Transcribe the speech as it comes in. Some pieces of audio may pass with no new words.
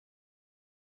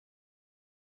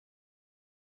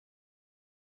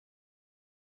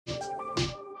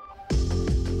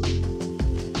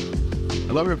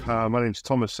Hello, my name is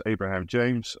Thomas Abraham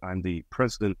James. I'm the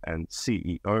president and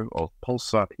CEO of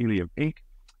Pulsar Helium Inc.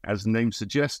 As the name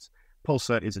suggests,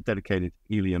 Pulsar is a dedicated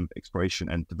helium exploration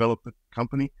and development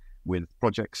company with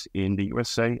projects in the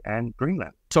USA and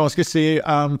Greenland. Thomas, good to see you.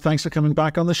 Thanks for coming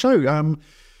back on the show.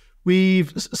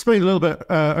 We've spoken a little bit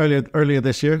earlier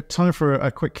this year. Time for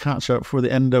a quick catch-up for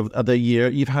the end of the year.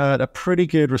 You've had a pretty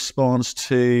good response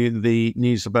to the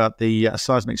news about the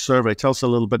seismic survey. Tell us a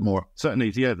little bit more.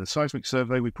 Certainly, yeah, the seismic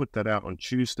survey, we put that out on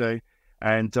Tuesday,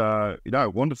 and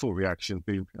wonderful reaction.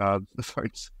 The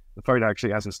phone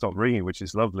actually hasn't stopped ringing, which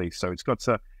is lovely. So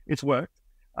it's worked.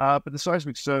 But the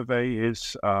seismic survey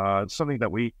is something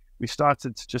that we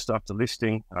started just after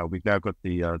listing. We've now got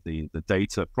the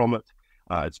data from it.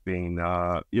 It's been,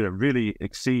 really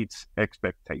exceeds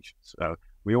expectations.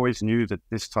 We always knew that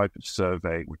this type of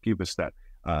survey would give us that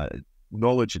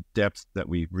knowledge and depth that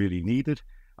we really needed.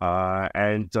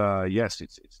 Yes,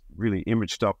 it's really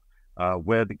imaged up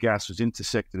where the gas was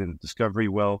intersected in the discovery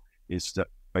well is that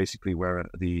basically where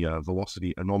the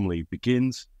velocity anomaly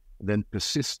begins, then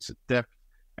persists at depth,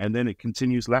 and then it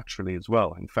continues laterally as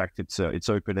well. In fact, it's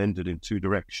open-ended in two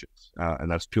directions, and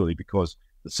that's purely because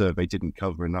the survey didn't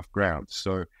cover enough ground.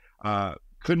 So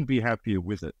couldn't be happier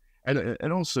with it.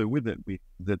 And also with it,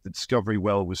 the discovery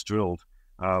well was drilled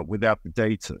without the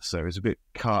data. So it was a bit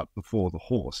cart before the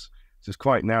horse. So it's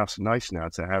quite nice now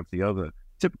to have the other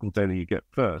typical data you get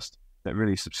first that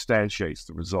really substantiates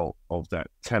the result of that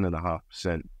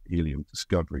 10.5% helium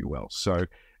discovery well. So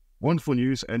wonderful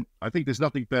news. And I think there's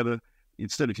nothing better.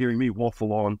 Instead of hearing me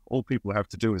waffle on, all people have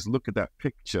to do is look at that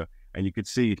picture and you could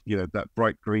see, that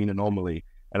bright green anomaly.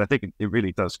 And I think it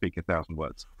really does speak 1,000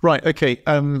 words. Right. Okay.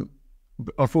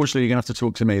 Unfortunately, you're going to have to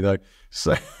talk to me, though.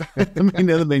 So, in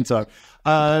the meantime,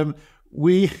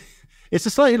 it's a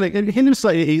slightly, helium's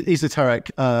slightly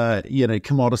esoteric,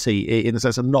 commodity in the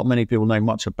sense that not many people know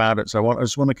much about it. So I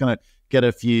just want to kind of get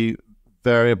a few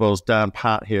variables down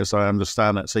pat here so I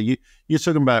understand it. So you're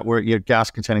talking about where your gas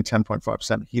containing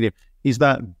 10.5% helium. Is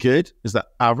that good? Is that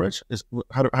average?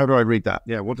 How do I read that?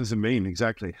 Yeah, what does it mean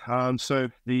exactly? So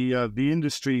the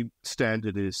industry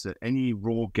standard is that any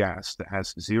raw gas that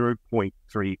has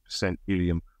 0.3%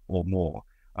 helium or more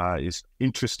is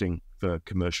interesting for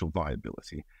commercial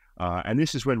viability. And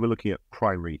this is when we're looking at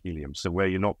primary helium, so where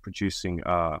you're not producing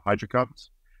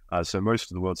hydrocarbons. So most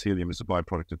of the world's helium is a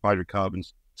byproduct of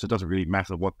hydrocarbons, so it doesn't really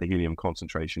matter what the helium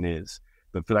concentration is.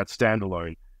 But for that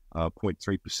standalone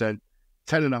 0.3%,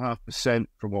 10.5%,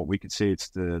 from what we can see, it's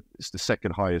the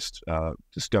second highest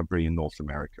discovery in North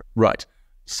America. Right.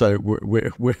 So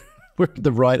we're at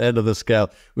the right end of the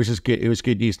scale, which is good. It was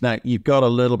good news. Now you've got a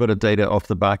little bit of data off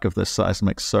the back of this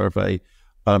seismic survey.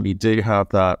 You do have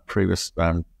that previous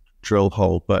drill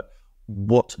hole, but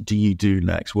what do you do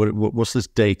next? What's this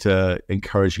data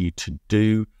encourage you to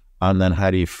do? And then how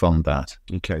do you fund that?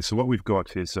 Okay, so what we've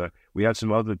got is we have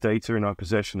some other data in our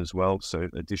possession as well. So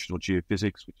additional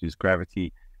geophysics, which is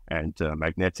gravity and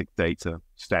magnetic data,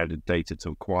 standard data to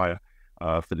acquire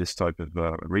for this type of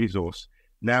resource.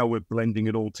 Now we're blending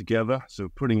it all together. So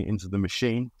putting it into the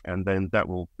machine, and then that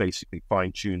will basically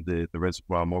fine tune the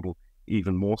reservoir model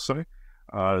even more so.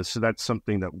 So that's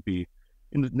something that will be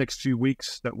in the next few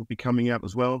weeks that will be coming out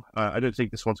as well. I don't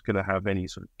think this one's going to have any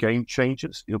sort of game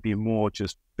changers. It'll be more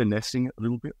just finessing it a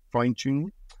little bit,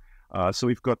 fine-tuning. So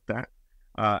we've got that.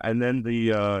 And then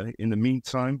in the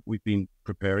meantime, we've been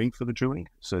preparing for the drilling.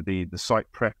 So the site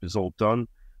prep is all done.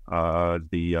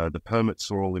 The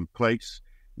permits are all in place.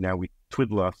 Now we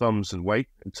twiddle our thumbs and wait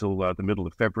until the middle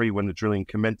of February when the drilling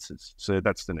commences. So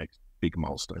that's the next big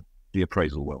milestone, the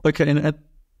appraisal well. Okay,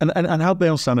 and how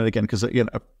they sound it again, because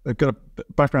I've got a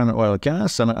background in oil and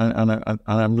gas, and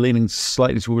I'm leaning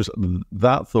slightly towards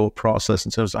that thought process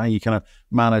in terms of how you kind of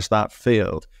manage that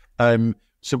field.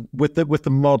 So with the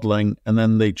modeling and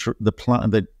then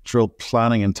the drill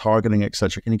planning and targeting,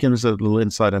 etc., can you give us a little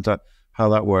insight into how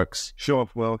that works? Sure.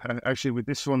 Well, actually, with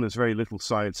this one, there's very little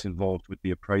science involved with the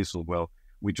appraisal well.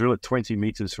 We drill at 20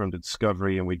 meters from the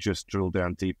discovery, and we just drill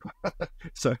down deeper.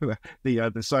 So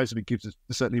the seismic gives us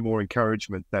certainly more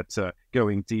encouragement that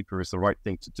going deeper is the right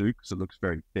thing to do because it looks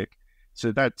very thick.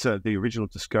 So that the original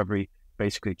discovery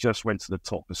basically just went to the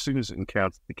top as soon as it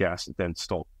encountered the gas and then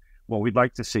stopped. What we'd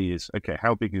like to see is, okay,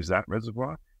 how big is that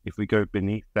reservoir? If we go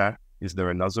beneath that, is there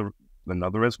another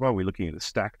reservoir? We're looking at a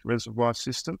stacked reservoir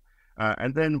system.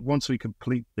 And then once we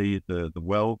complete the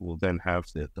well, we'll then have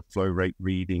the flow rate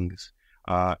readings.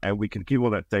 And we can give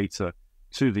all that data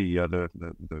to the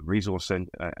resource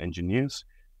engineers.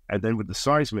 And then with the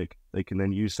seismic, they can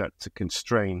then use that to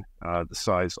constrain the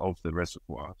size of the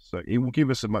reservoir. So it will give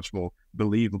us a much more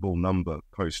believable number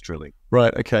post-drilling.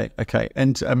 Right, okay.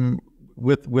 And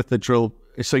with the drill,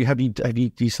 so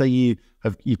do you say you've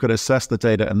got to assess the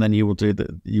data and then you will do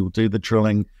the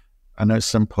drilling? I know it's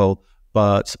simple,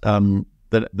 but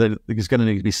that there's going to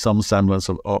need to be some semblance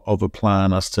of a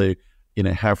plan as to, you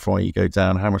know, how far you go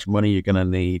down, how much money you're going to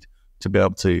need to be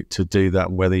able to do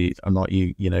that, whether or not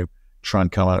you know, try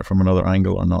and come at it from another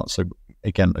angle or not. So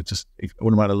again, I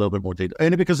want to mind a little bit more detail,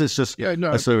 only because it's just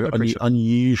a sort of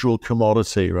unusual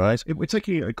commodity, right? We're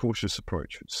taking a cautious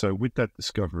approach. So with that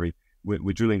discovery,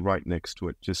 we're drilling right next to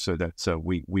it, just so that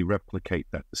we replicate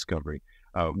that discovery.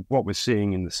 What we're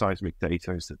seeing in the seismic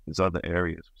data is that there's other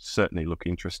areas certainly look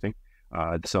interesting.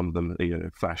 Some of them, you know,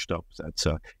 flashed up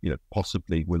that you know,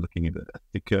 possibly we're looking at a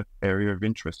thicker area of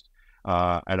interest.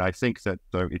 And I think that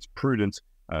it's prudent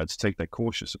to take that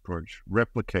cautious approach,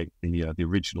 replicate the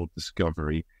original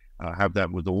discovery, have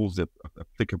that with all the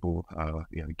applicable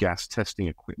you know, gas testing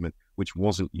equipment, which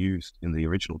wasn't used in the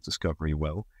original discovery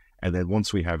well. And then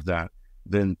once we have that,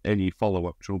 then any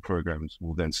follow-up drill programs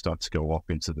will then start to go up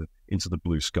into the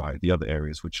blue sky, the other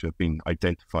areas which have been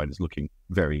identified as looking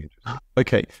very interesting.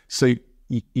 Okay, so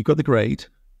you got the grade,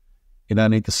 you now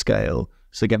need the scale.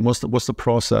 So again, what's the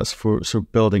process for sort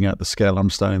of building out the scale,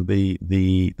 understanding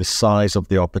the size of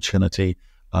the opportunity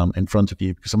in front of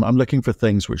you? Because I'm looking for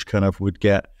things which kind of would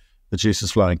get the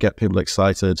juices flowing, get people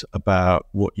excited about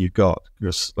what you've got.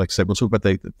 Because, like I said, we'll talk about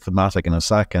the thematic in a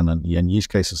second and use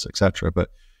cases, etc. But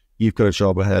you've got a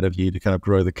job ahead of you to kind of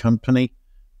grow the company,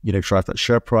 you know, drive that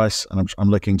share price, and I'm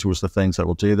looking towards the things that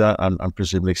will do that. And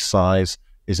presumably size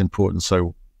is important.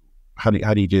 So how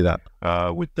do you do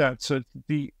that? With that, so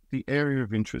the area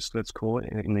of interest, let's call it,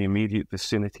 in the immediate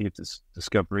vicinity of this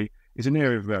discovery is an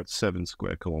area of about 7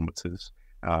 square kilometers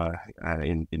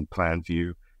in plan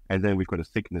view. And then we've got a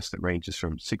thickness that ranges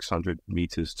from 600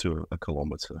 meters to a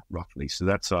kilometer, roughly. So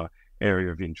that's our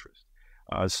area of interest.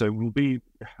 So we'll be,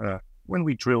 when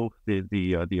we drill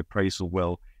the appraisal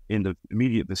well, in the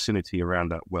immediate vicinity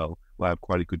around that well, we'll have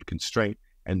quite a good constraint.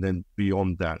 And then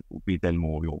beyond that will be then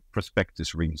more your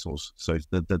prospectus resource. So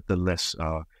the less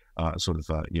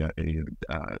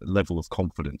level of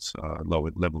confidence,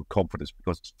 lower level of confidence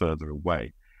because it's further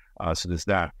away. So there's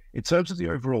that. In terms of the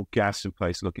overall gas in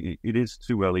place, look, it is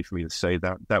too early for me to say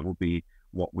that. That will be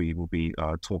what we will be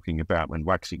talking about and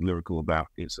waxing lyrical about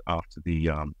is after the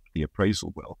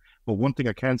appraisal well. But one thing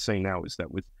I can say now is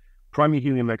that with primary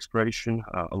helium exploration,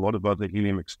 a lot of other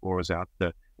helium explorers out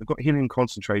there, they've got helium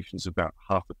concentrations about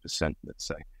 0.5%, let's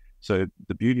say. So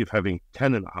the beauty of having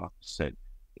 10.5%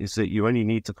 is that you only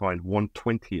need to find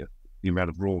 1/20th the amount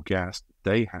of raw gas that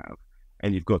they have,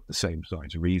 and you've got the same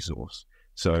size resource.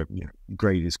 So, you know,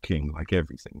 grade is king, like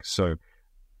everything. So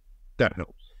that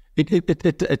helps.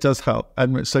 It does help.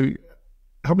 And so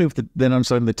help me with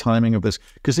the timing of this,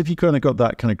 because if you kind of got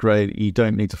that kind of grade, you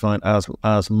don't need to find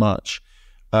as much.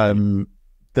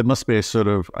 There must be a sort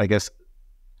of, I guess,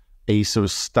 a sort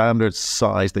of standard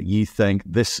size that you think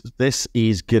this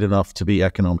is good enough to be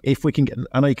economic. If we can get,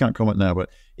 I know you can't comment now, but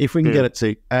if we can get it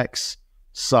to X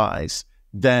size,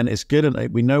 then it's good,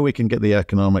 and we know we can get the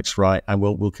economics right, and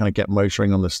we'll kind of get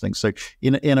motoring on this thing. So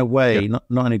in a way, not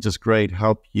only does grade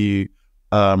help you,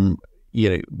 you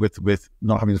know, with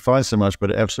not having to find so much,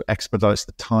 but it also expedites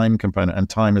the time component, and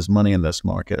time is money in this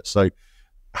market. So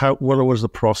what is the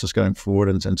process going forward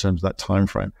in terms of that time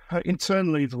frame?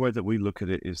 Internally, the way that we look at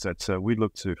it is that we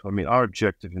look to, our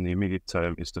objective in the immediate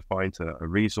term is to find a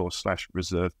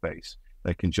resource/reserve base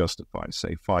that can justify,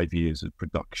 say, 5 years of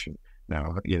production.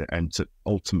 Now, you know, and to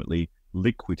ultimately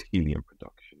liquid helium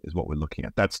production is what we're looking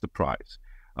at. That's the prize.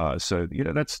 So, you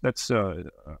know, that's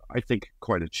I think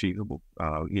quite achievable.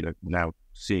 You know, now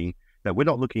seeing that we're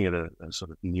not looking at a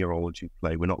sort of neurology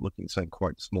play. We're not looking at something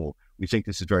quite small. We think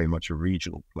this is very much a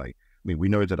regional play. I mean, we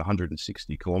know that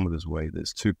 160 kilometers away,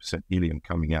 there's 2% helium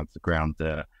coming out of the ground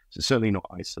there. So certainly not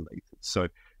isolated. So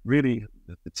really,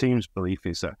 the team's belief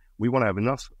is that we want to have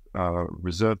enough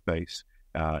reserve base,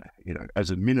 you know,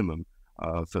 as a minimum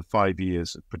for 5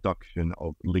 years of production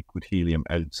of liquid helium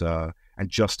and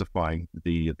justifying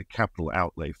the capital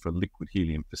outlay for a liquid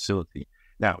helium facility.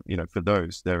 Now, you know, for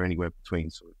those, they're anywhere between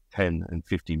sort of 10 and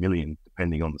 50 million,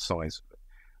 depending on the size of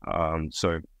it.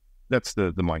 So that's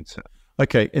the mindset.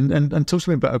 Okay, and talk to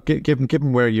me about,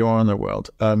 given where you are in the world,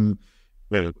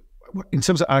 in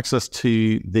terms of access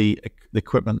to the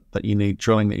equipment that you need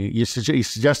drilling, you're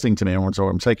suggesting to me, or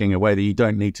I'm taking away, that you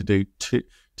don't need to do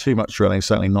too much drilling,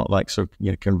 certainly not like sort of,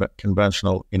 you know,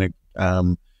 conventional, you know,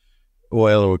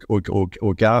 oil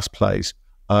or gas plays,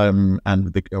 and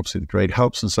obviously the grade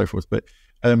helps and so forth. But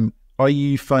are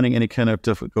you finding any kind of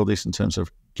difficulties in terms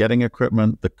of getting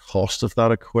equipment, the cost of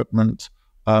that equipment?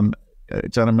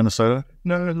 down in Minnesota?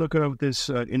 No, look, there's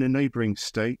in a neighboring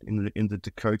state in the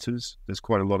Dakotas. There's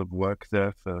quite a lot of work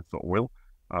there for oil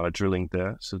drilling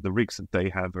there. So the rigs that they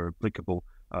have are applicable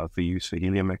for use for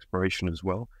helium exploration as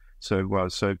well.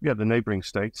 So yeah, the neighboring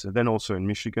states, and then also in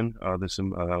Michigan, there's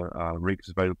some rigs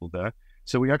available there.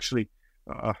 So we actually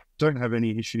don't have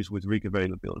any issues with rig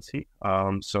availability.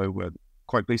 So we're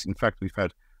quite pleased. In fact, we've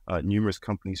had numerous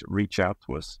companies reach out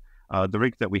to us. The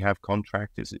rig that we have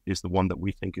contract is the one that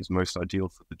we think is most ideal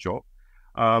for the job.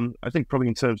 I think probably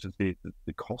in terms of the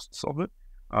costs of it,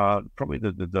 probably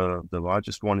the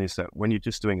largest one is that when you're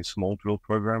just doing a small drill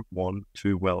program,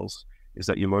 1-2 wells, is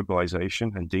that your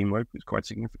mobilization and demob is quite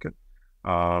significant.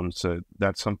 So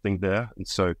that's something there. And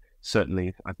so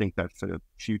certainly I think that for the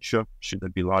future, should there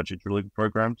be larger drilling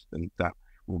programs, then that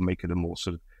will make it a more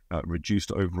sort of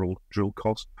reduced overall drill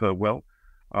cost per well.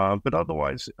 But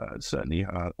otherwise, certainly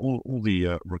all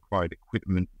the required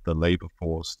equipment, the labor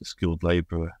force, the skilled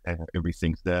labor,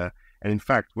 everything's there. And in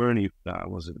fact, we're only,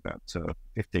 about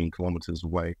 15 kilometers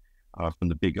away from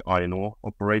the big iron ore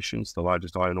operations, the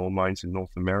largest iron ore mines in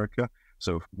North America.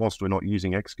 So whilst we're not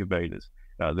using excavators,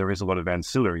 there is a lot of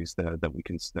ancillaries there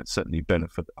that certainly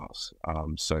benefit us.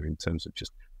 So in terms of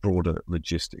just broader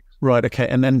logistics. Right. Okay.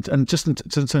 And just in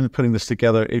terms of putting this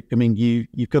together, I mean,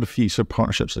 you've got a few sort of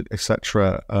partnerships,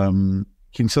 etc. Can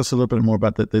you tell us a little bit more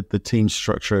about the team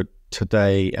structure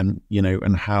today, and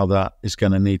and how that is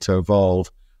going to need to evolve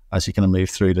as you kind of move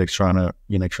through to trying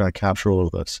to capture all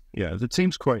of this? Yeah, the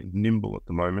team's quite nimble at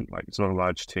the moment. Like, it's not a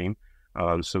large team.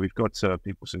 So we've got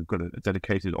people. So we've got a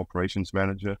dedicated operations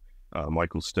manager,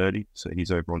 Michael Sturdy. So he's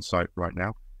over on site right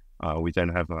now. We then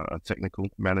have a technical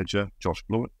manager, Josh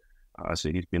Blewett.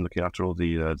 So he's been looking after all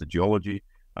the geology.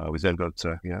 We've then got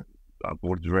our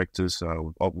board of directors.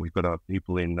 We've got our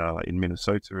people in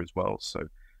Minnesota as well. So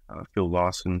Phil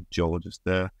Larson, geologist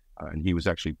there, and he was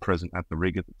actually present at the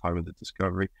rig at the time of the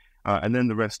discovery. And then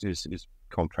the rest is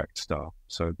contract staff.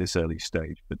 So this early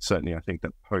stage, but certainly I think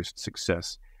that post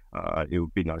success, it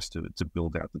would be nice to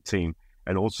build out the team.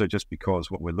 And also just because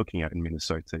what we're looking at in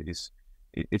Minnesota is,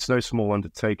 it's no small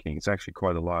undertaking. It's actually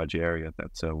quite a large area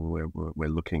that we're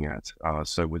looking at.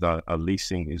 So with our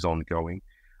leasing is ongoing,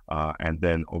 and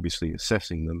then obviously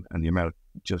assessing them, and the amount of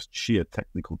just sheer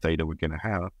technical data we're going to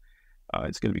have,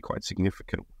 it's going to be quite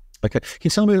significant. Okay. Can you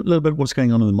tell me a little bit what's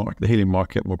going on in the market, the helium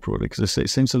market more broadly? Because it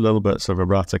seems a little bit sort of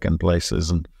erratic in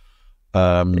places, and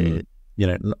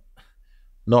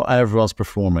not everyone's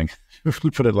performing. If we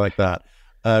put it like that.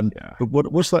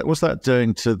 But what's that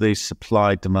doing to the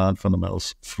supply demand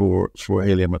fundamentals for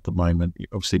helium at the moment?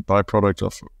 Obviously, byproduct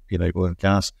of oil and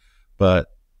gas, but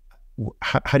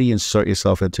how do you insert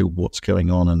yourself into what's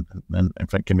going on, and in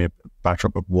fact, give me a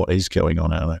backdrop of what is going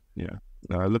on out there?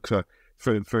 Yeah, look,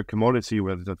 for a commodity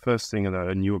where the first thing that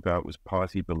I knew about was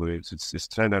party balloons, it's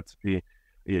turned out to be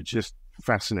just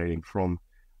fascinating, from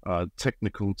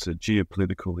technical to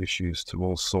geopolitical issues to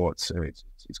all sorts. So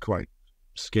it's quite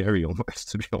scary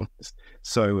almost, to be honest.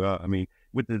 So I mean,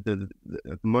 with at the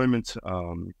moment,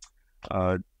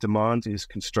 demand is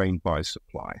constrained by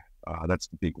supply. That's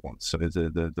the big one. So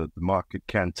the market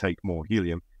can take more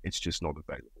helium, it's just not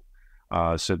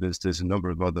available. So there's a number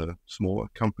of other smaller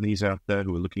companies out there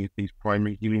who are looking at these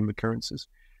primary helium occurrences,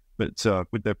 but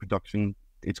with their production,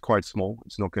 it's quite small.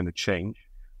 It's not going to change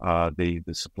the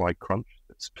supply crunch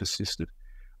that's persisted.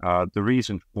 The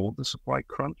reason for the supply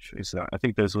crunch is that I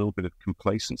think there's a little bit of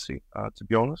complacency, to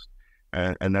be honest,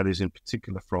 and that is in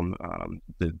particular from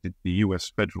the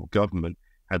US federal government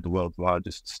had the world's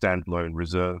largest standalone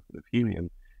reserve of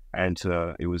helium, and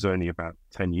it was only about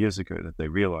 10 years ago that they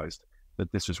realized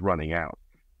that this was running out.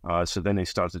 So then they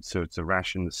started to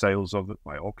ration the sales of it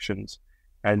by auctions,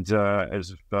 and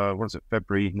as of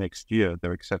February next year,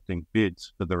 they're accepting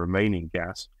bids for the remaining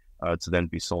gas to then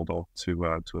be sold off to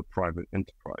a private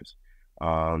enterprise.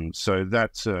 So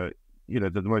that's the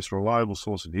most reliable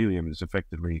source of helium is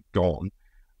effectively gone.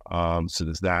 So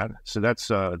there's that. So that's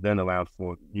then allowed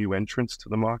for new entrants to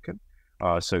the market.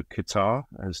 So Qatar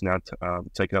has now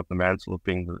taken up the mantle of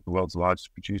being the world's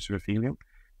largest producer of helium.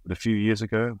 But a few years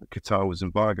ago, Qatar was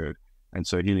embargoed, and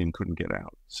so helium couldn't get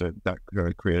out. So that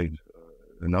created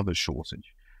another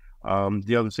shortage.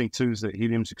 The other thing too is that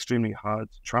helium is extremely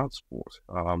hard to transport.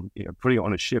 Putting it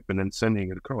on a ship and then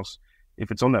sending it across, if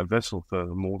it's on that vessel for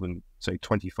more than, say,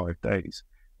 25 days,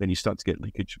 then you start to get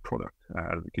leakage of product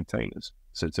out of the containers.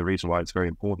 So it's a reason why it's very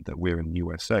important that we're in the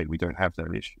USA. We don't have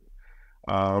that issue.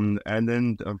 And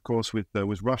then, of course, with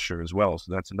Russia as well.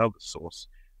 So that's another source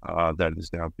that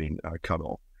has now been cut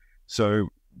off. So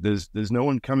there's no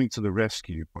one coming to the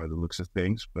rescue by the looks of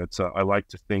things. But I like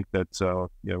to think that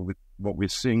with what we're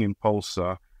seeing in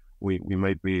Pulsar, we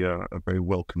may be a very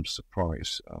welcome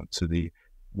surprise to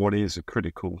what is a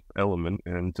critical element,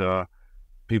 and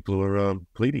people are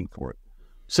pleading for it.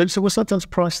 So what's that done to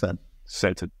price then?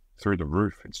 Set it through the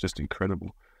roof. It's just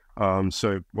incredible.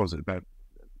 So what was it, about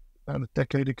a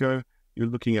decade ago? You're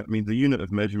looking at, I mean, the unit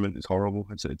of measurement is horrible.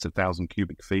 It's 1,000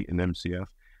 cubic feet in MCF.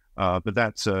 But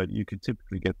that's, you could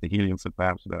typically get the helium for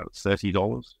perhaps about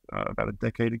 $30 about a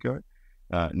decade ago.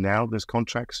 Now there's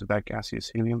contracts of that gaseous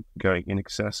helium going in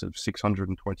excess of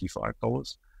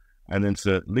 $625. And then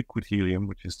for liquid helium,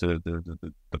 which is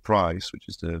the price, which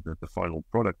is the final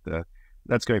product there,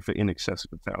 that's going for in excess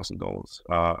of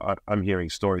 $1,000. I'm hearing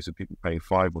stories of people paying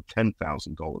 $5,000 or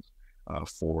 $10,000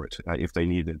 for it if they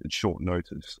need it at short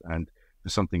notice. And for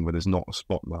something where there's not a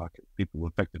spot market, people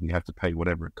effectively have to pay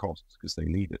whatever it costs because they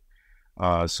need it.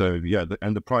 So yeah,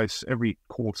 and the price, every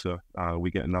quarter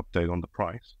we get an update on the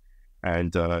price,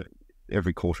 and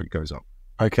every quarter it goes up.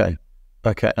 Okay.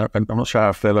 I'm not sure how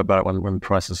I feel about it when the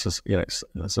price is just,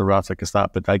 it's erratic as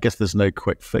that, but I guess there's no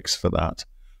quick fix for that.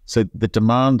 So the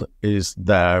demand is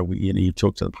there. You've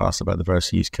talked in the past about the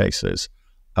various use cases.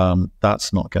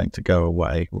 That's not going to go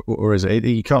away, or is it?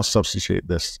 You can't substitute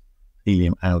this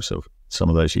helium out of some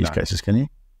of those use cases, can you?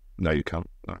 No, you can't.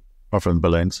 No. Apart from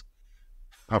balloons.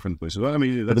 Apart from balloons. Well, I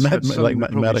mean, that's like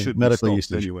medical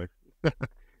usage anyway.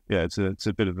 Yeah, it's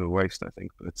a bit of a waste, I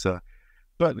think.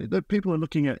 But the people are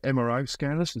looking at MRI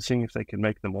scanners and seeing if they can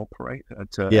make them operate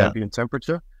at ambient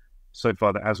temperature. So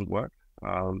far, that hasn't worked.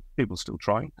 People are still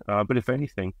trying. But if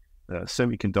anything,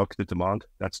 semiconductor demand,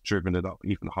 that's driven it up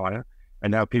even higher. And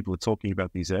now people are talking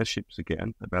about these airships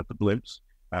again, about the blimps.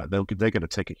 They're going to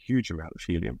take a huge amount of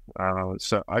helium.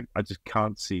 So I just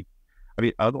can't see. I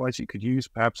mean, otherwise you could use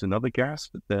perhaps another gas,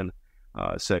 but then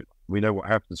so we know what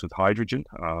happens with hydrogen.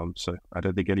 So I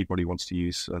don't think anybody wants to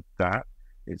use that.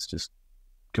 It's just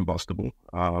combustible.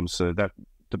 So that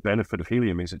the benefit of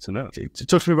helium is it's inert.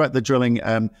 Talk to me about the drilling.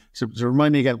 So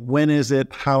remind me again, when is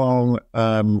it? How long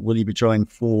will you be drilling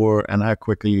for, and how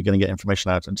quickly are you going to get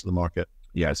information out into the market?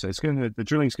 Yeah, so the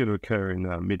drilling's going to occur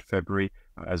in mid-February.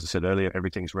 As I said earlier,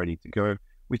 everything's ready to go.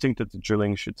 We think that the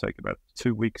drilling should take about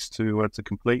 2 weeks to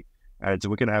complete, and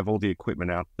we're going to have all the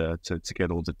equipment out there to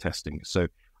get all the testing. So,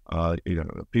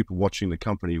 people watching the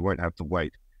company won't have to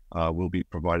wait. We'll be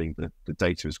providing the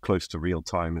data as close to real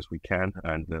time as we can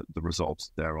and the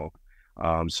results thereof.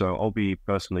 So I'll be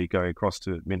personally going across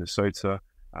to Minnesota.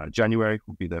 January,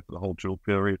 we'll be there for the whole drill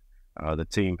period. The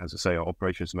team, as I say, our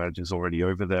operations manager is already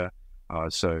over there.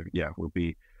 So yeah, we'll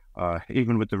be,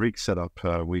 even with the rig setup,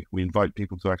 we invite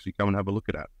people to actually come and have a look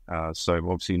at that. So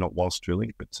obviously not whilst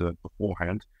drilling, but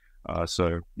beforehand.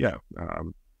 So yeah,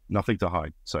 nothing to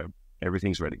hide. So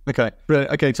everything's ready. Okay,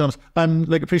 brilliant. Okay, Thomas,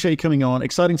 appreciate you coming on.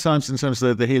 Exciting times in terms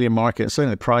of the helium market.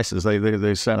 Certainly the prices,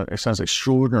 they sound, it sounds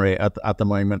extraordinary at the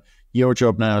moment. Your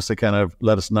job now is to kind of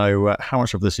let us know how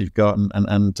much of this you've got,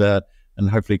 and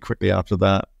hopefully quickly after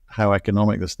that, how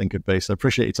economic this thing could be. So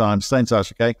appreciate your time. Stay in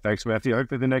touch, okay? Thanks, Matthew.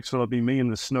 Hopefully the next one will be me in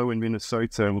the snow in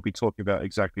Minnesota, and we'll be talking about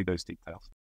exactly those details.